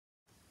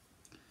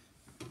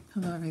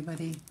Hello,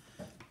 everybody.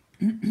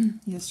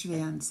 Yesterday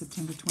on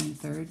September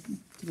 23rd,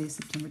 today's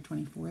September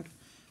 24th,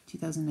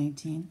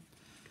 2019,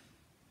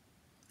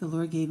 the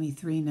Lord gave me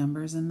 3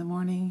 numbers in the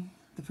morning.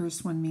 The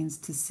first one means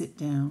to sit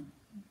down,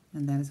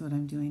 and that is what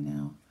I'm doing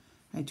now.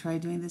 I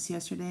tried doing this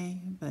yesterday,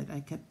 but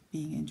I kept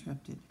being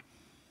interrupted.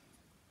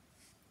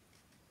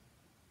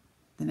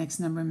 The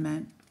next number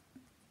meant,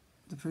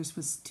 the first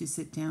was to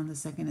sit down, the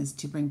second is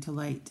to bring to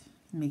light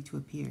and make to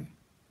appear.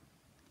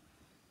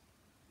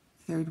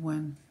 Third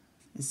one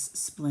is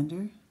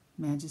splendor,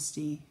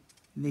 majesty,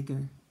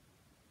 vigor,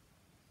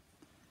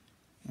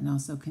 and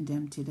also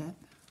condemned to death.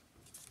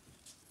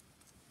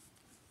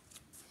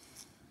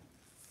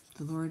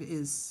 The Lord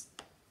is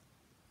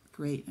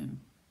great and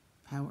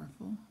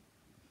powerful.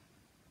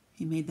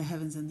 He made the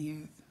heavens and the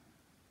earth.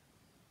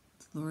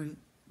 The Lord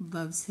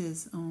loves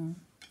his own,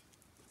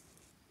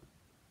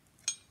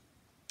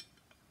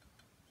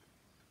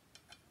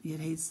 yet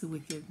hates the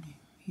wicked.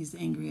 He's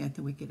angry at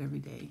the wicked every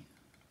day.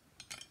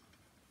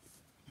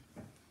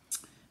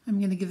 I'm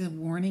going to give a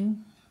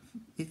warning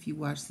if you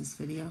watch this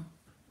video.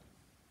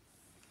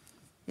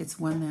 It's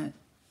one that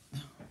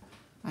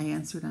I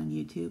answered on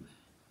YouTube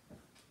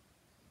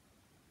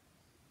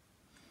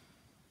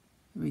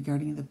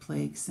regarding the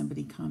plague.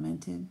 Somebody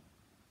commented,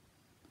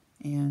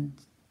 and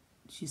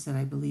she said,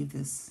 I believe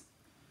this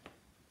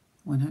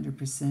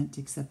 100%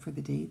 except for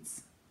the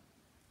dates.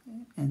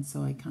 And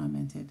so I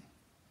commented.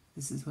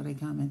 This is what I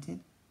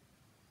commented.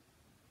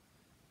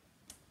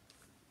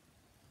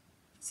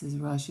 It says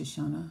Rosh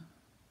Hashanah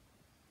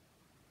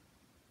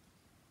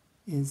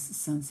is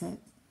sunset,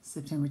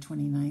 September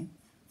 29th,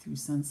 through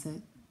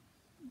sunset,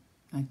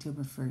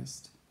 October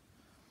 1st.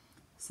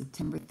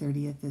 September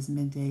 30th is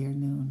midday or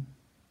noon.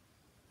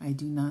 I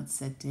do not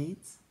set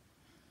dates.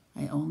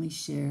 I only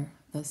share,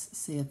 thus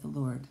saith the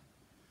Lord.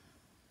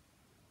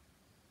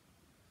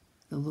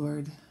 The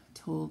Lord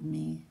told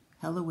me,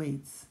 hell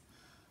awaits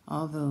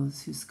all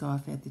those who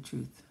scoff at the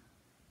truth.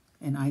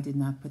 And I did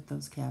not put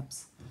those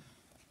caps.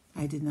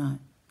 I did not.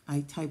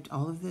 I typed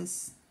all of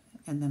this,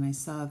 and then I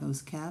saw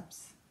those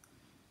caps.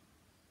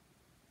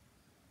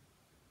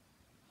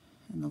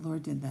 And the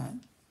Lord did that.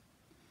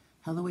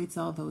 Hell awaits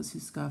all those who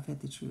scoff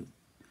at the truth.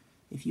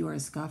 If you are a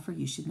scoffer,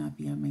 you should not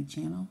be on my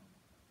channel.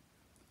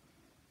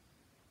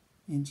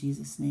 In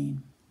Jesus'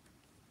 name.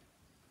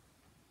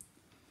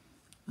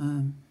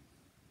 And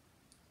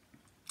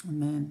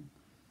then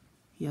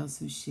he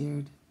also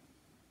shared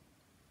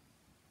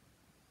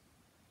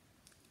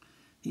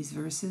these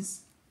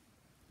verses.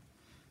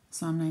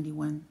 Psalm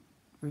 91,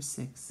 verse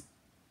 6.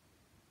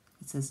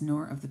 It says,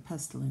 nor of the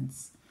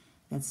pestilence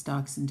that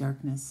stalks in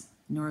darkness,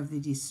 nor of the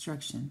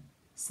destruction,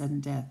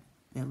 sudden death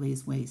that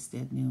lays waste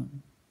at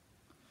noon.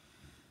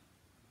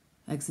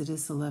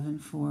 Exodus 11,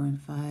 4 and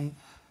 5.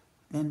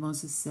 Then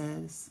Moses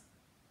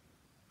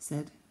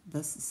said,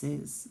 thus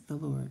says the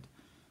Lord,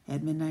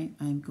 at midnight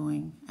I am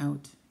going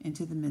out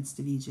into the midst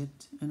of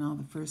Egypt, and all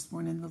the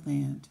firstborn in the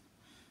land,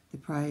 the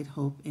pride,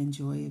 hope, and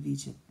joy of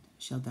Egypt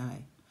shall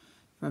die.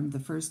 From the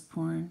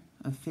firstborn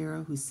of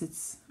Pharaoh who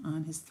sits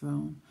on his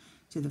throne,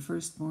 to the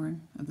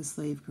firstborn of the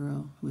slave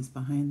girl who is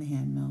behind the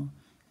handmill,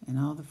 and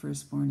all the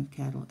firstborn of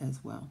cattle as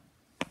well.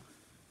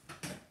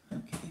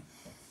 Okay.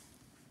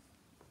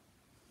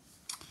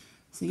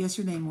 So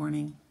yesterday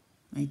morning,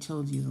 I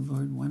told you the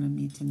Lord wanted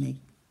me to make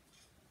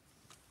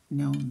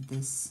known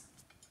this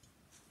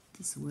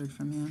word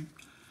from him.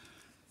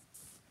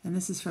 And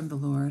this is from the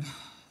Lord.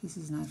 This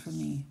is not from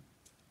me.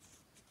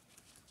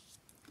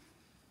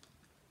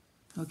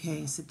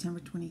 Okay,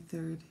 September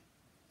 23rd,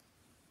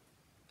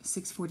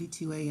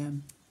 6:42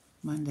 a.m.,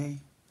 Monday.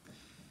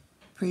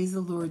 Praise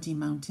the Lord, ye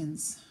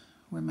mountains,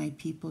 where my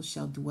people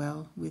shall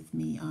dwell with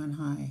me on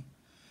high.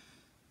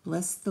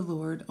 Bless the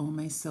Lord, O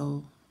my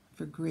soul,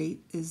 for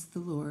great is the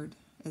Lord,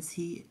 as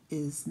he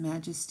is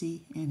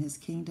majesty, and his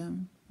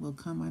kingdom will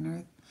come on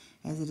earth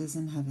as it is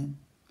in heaven.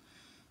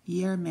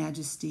 Ye are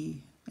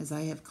majesty, as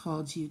I have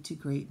called you to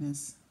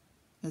greatness,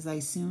 as I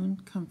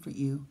soon comfort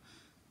you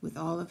with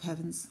all of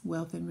heaven's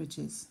wealth and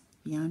riches,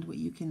 beyond what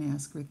you can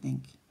ask or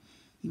think.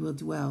 You will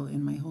dwell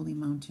in my holy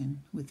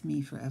mountain with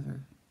me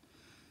forever.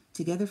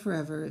 Together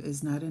forever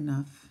is not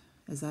enough,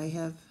 as I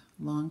have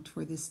longed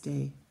for this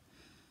day.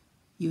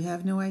 You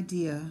have no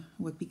idea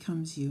what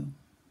becomes you.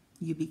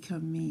 You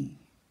become me.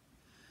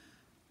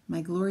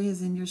 My glory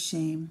is in your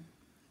shame,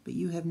 but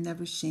you have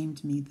never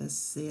shamed me, thus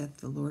saith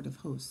the Lord of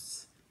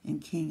hosts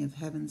and King of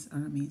heaven's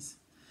armies.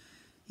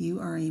 You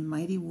are a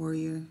mighty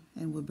warrior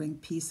and will bring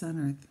peace on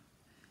earth.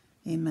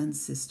 Amen,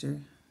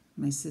 sister,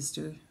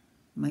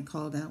 my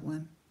called out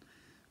one.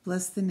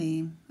 Bless the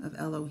name of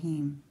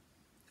Elohim,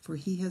 for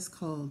he has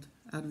called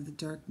out of the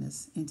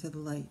darkness into the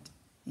light.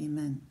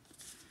 Amen.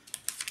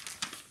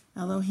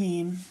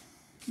 Elohim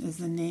is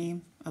the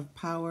name of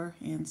power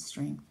and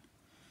strength,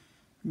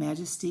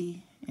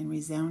 majesty and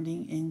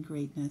resounding in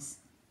greatness.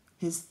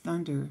 His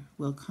thunder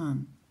will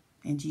come,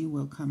 and you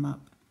will come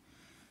up.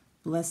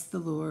 Bless the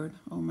Lord,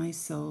 O my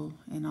soul,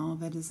 and all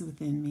that is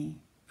within me.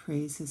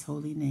 Praise his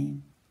holy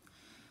name.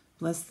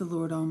 Bless the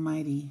Lord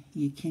Almighty,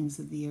 ye kings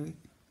of the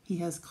earth. He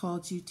has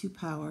called you to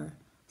power.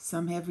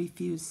 Some have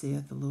refused,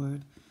 saith the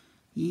Lord.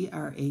 Ye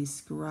are a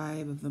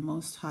scribe of the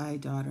Most High,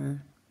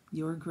 daughter,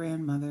 your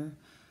grandmother,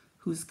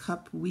 whose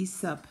cup we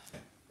sup.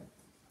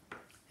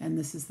 And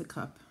this is the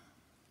cup.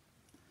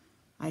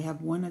 I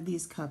have one of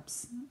these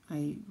cups.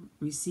 I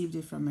received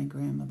it from my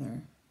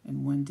grandmother.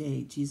 And one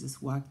day,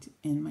 Jesus walked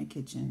in my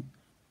kitchen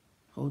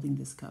holding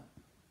this cup.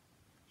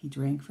 He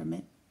drank from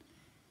it,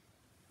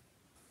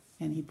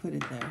 and he put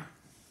it there.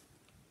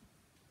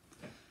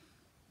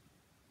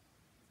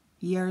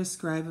 Ye are a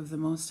scribe of the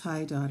Most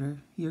High, daughter,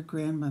 your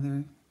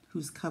grandmother,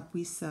 whose cup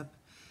we sup,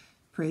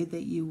 prayed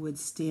that you would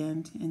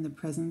stand in the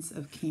presence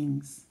of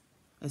kings.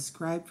 A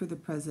scribe for the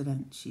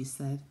president, she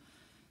said.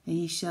 And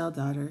ye shall,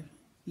 daughter,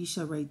 ye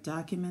shall write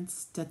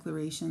documents,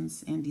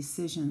 declarations, and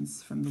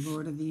decisions from the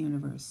Lord of the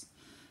universe.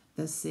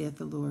 Thus saith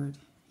the Lord,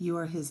 you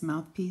are his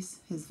mouthpiece,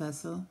 his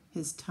vessel,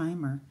 his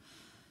timer.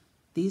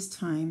 These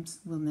times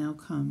will now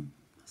come.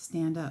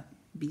 Stand up,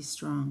 be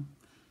strong,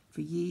 for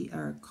ye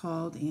are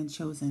called and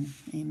chosen.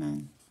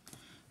 Amen.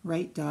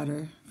 Write,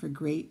 daughter, for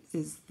great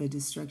is the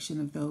destruction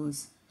of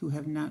those who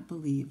have not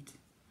believed.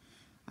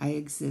 I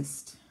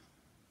exist.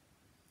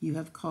 You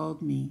have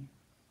called me.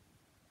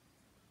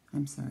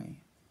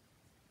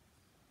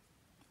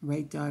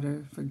 Write,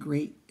 daughter, for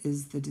great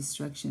is the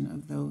destruction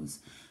of those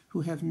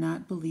who have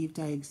not believed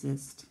I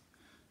exist,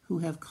 who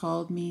have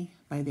called me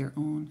by their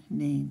own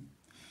name.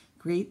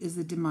 Great is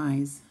the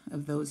demise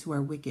of those who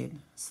are wicked,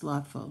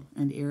 slothful,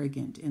 and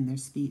arrogant in their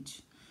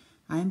speech.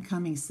 I am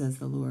coming, says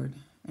the Lord,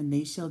 and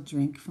they shall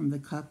drink from the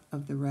cup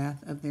of the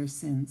wrath of their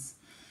sins,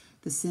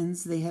 the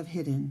sins they have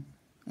hidden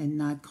and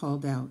not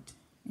called out,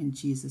 in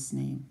Jesus'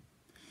 name.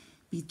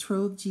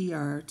 Betrothed ye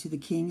are to the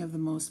King of the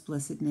most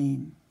blessed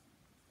name.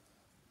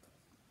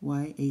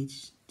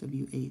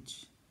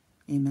 YHWH.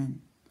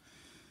 Amen.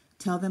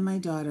 Tell them, my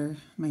daughter,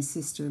 my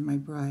sister, my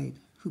bride,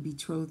 who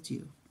betrothed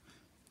you,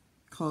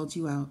 called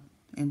you out,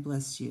 and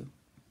blessed you.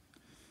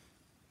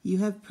 You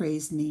have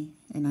praised me,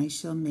 and I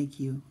shall make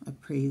you a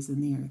praise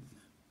in the earth.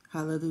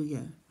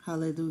 Hallelujah,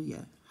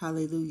 hallelujah,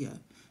 hallelujah,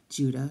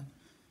 Judah.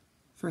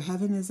 For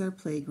heaven is our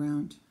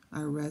playground,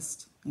 our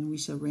rest, and we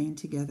shall reign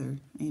together.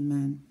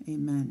 Amen,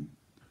 amen.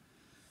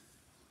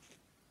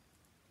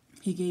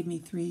 He gave me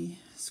 3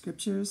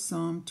 scriptures,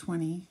 Psalm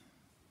 20,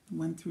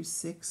 1 through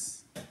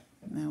 6.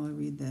 Now I'll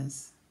read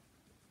this.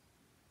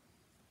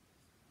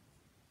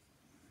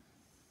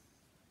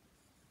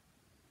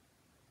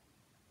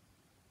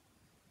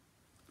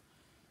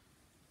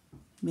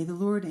 May the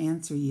Lord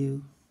answer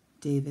you,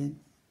 David,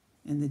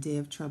 in the day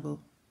of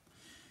trouble.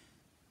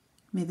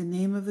 May the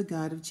name of the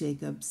God of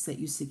Jacob set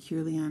you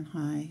securely on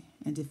high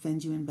and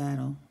defend you in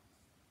battle.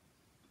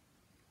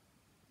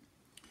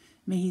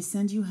 May he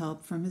send you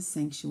help from his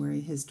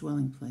sanctuary, his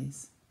dwelling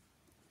place,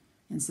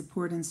 and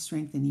support and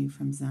strengthen you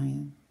from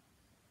Zion.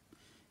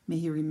 May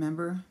he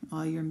remember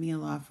all your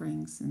meal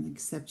offerings and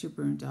accept your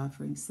burnt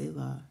offerings,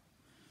 Selah.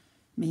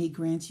 May he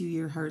grant you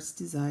your heart's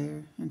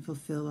desire and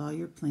fulfill all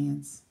your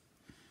plans.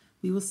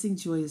 We will sing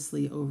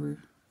joyously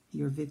over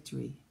your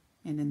victory,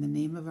 and in the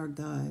name of our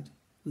God,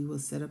 we will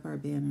set up our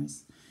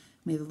banners.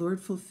 May the Lord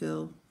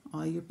fulfill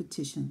all your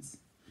petitions.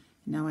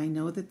 Now I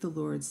know that the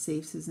Lord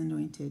saves his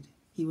anointed.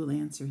 He will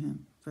answer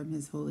him from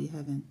his holy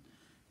heaven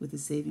with the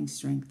saving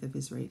strength of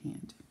his right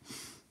hand.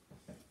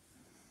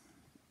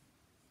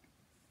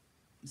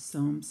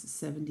 Psalms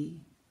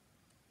 70,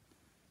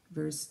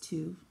 verse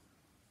 2.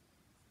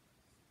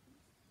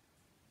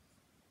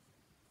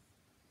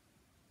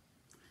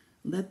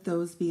 Let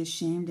those be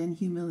ashamed and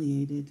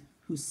humiliated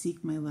who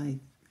seek my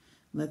life.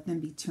 Let them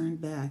be turned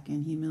back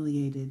and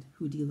humiliated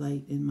who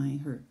delight in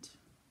my hurt.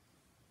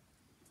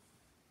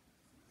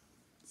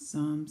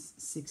 Psalms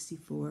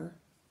 64,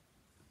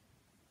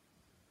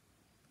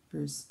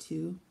 verse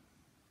 2.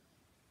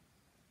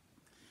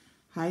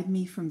 Hide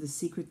me from the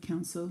secret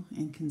counsel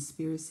and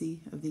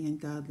conspiracy of the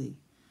ungodly,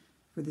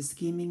 for the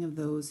scheming of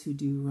those who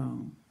do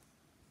wrong.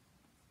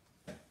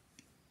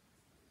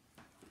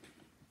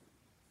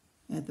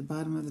 At the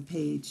bottom of the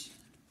page,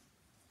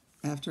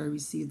 after I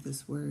received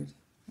this word,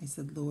 I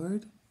said,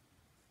 Lord,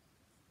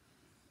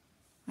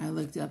 I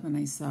looked up and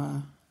I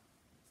saw,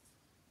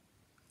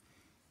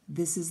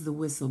 this is the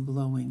whistle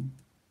blowing.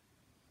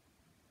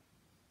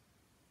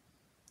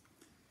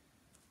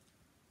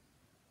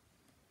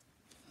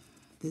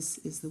 This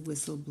is the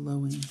whistle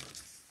blowing.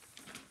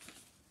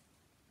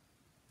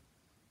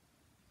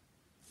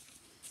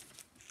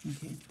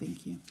 Okay,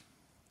 thank you.